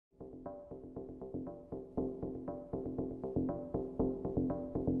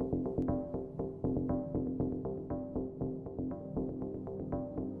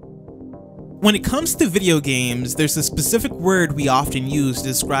When it comes to video games, there's a specific word we often use to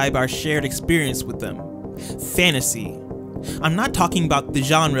describe our shared experience with them: fantasy. I'm not talking about the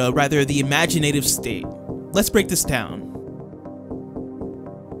genre, rather the imaginative state. Let's break this down.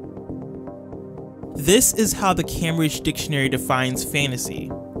 This is how the Cambridge Dictionary defines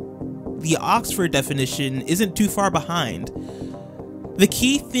fantasy. The Oxford definition isn't too far behind. The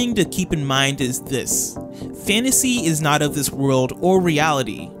key thing to keep in mind is this: fantasy is not of this world or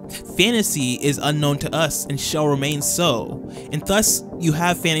reality. Fantasy is unknown to us and shall remain so, and thus you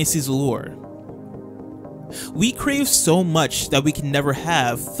have fantasy's allure. We crave so much that we can never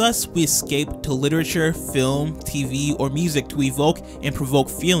have, thus we escape to literature, film, TV, or music to evoke and provoke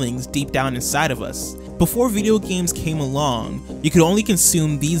feelings deep down inside of us. Before video games came along, you could only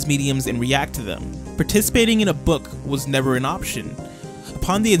consume these mediums and react to them. Participating in a book was never an option.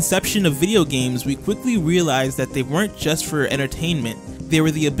 Upon the inception of video games, we quickly realized that they weren't just for entertainment, they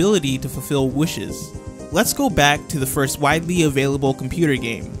were the ability to fulfill wishes. Let's go back to the first widely available computer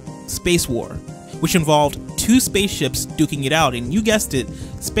game, Space War, which involved two spaceships duking it out in, you guessed it,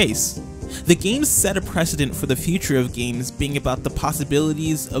 space. The game set a precedent for the future of games being about the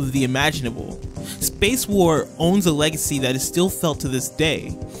possibilities of the imaginable. Space War owns a legacy that is still felt to this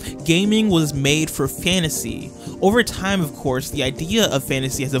day. Gaming was made for fantasy. Over time, of course, the idea of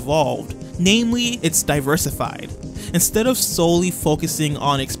fantasy has evolved. Namely, it's diversified. Instead of solely focusing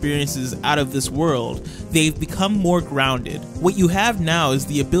on experiences out of this world, they've become more grounded. What you have now is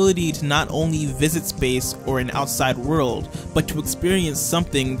the ability to not only visit space or an outside world, but to experience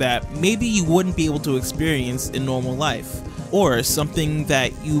something that maybe you wouldn't be able to experience in normal life, or something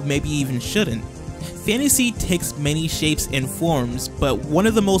that you maybe even shouldn't. Fantasy takes many shapes and forms, but one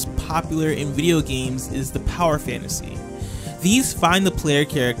of the most popular in video games is the power fantasy. These find the player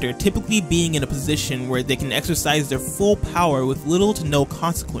character typically being in a position where they can exercise their full power with little to no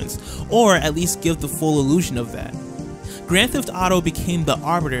consequence, or at least give the full illusion of that. Grand Theft Auto became the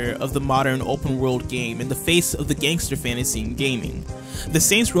arbiter of the modern open world game in the face of the gangster fantasy in gaming. The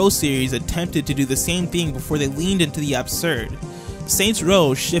Saints Row series attempted to do the same thing before they leaned into the absurd. Saints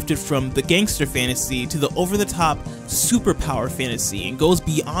Row shifted from the gangster fantasy to the over-the-top superpower fantasy and goes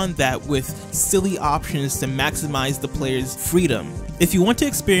beyond that with silly options to maximize the player's freedom. If you want to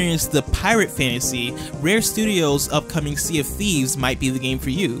experience the pirate fantasy, Rare Studios' upcoming Sea of Thieves might be the game for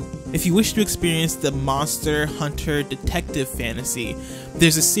you. If you wish to experience the monster, hunter, detective fantasy,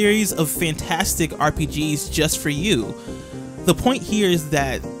 there's a series of fantastic RPGs just for you. The point here is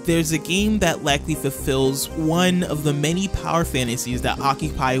that there's a game that likely fulfills one of the many power fantasies that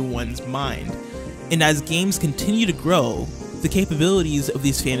occupy one's mind. And as games continue to grow, the capabilities of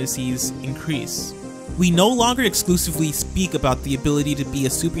these fantasies increase. We no longer exclusively speak about the ability to be a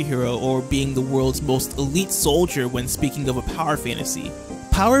superhero or being the world's most elite soldier when speaking of a power fantasy.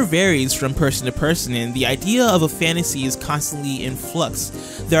 Power varies from person to person, and the idea of a fantasy is constantly in flux.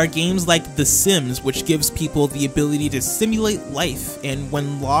 There are games like The Sims, which gives people the ability to simulate life, and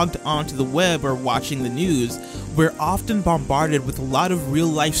when logged onto the web or watching the news, we're often bombarded with a lot of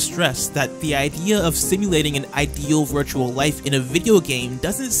real-life stress that the idea of simulating an ideal virtual life in a video game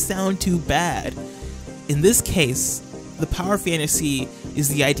doesn't sound too bad. In this case, the power fantasy is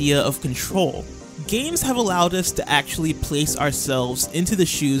the idea of control. Games have allowed us to actually place ourselves into the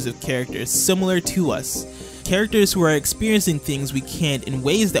shoes of characters similar to us. Characters who are experiencing things we can't in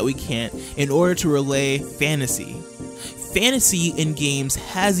ways that we can't in order to relay fantasy. Fantasy in games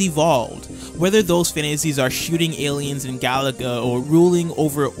has evolved, whether those fantasies are shooting aliens in Galaga or ruling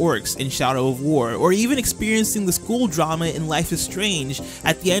over orcs in Shadow of War, or even experiencing the school drama in Life is Strange.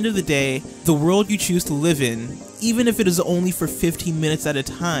 At the end of the day, the world you choose to live in, even if it is only for 15 minutes at a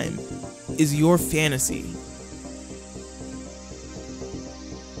time, is your fantasy.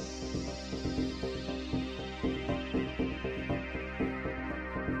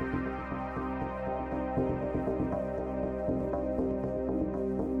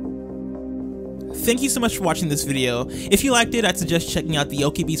 Thank you so much for watching this video. If you liked it, I'd suggest checking out the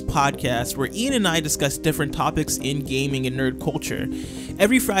OKBeast podcast, where Ian and I discuss different topics in gaming and nerd culture.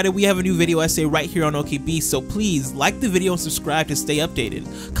 Every Friday we have a new video essay right here on OKBeast, so please like the video and subscribe to stay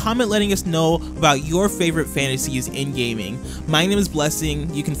updated. Comment letting us know about your favorite fantasies in gaming. My name is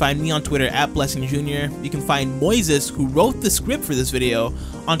Blessing. You can find me on Twitter at Blessing Jr. You can find Moises, who wrote the script for this video,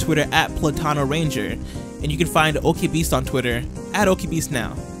 on Twitter at Platano Ranger. And you can find OKBeast on Twitter at OKBeast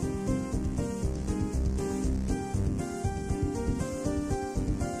now.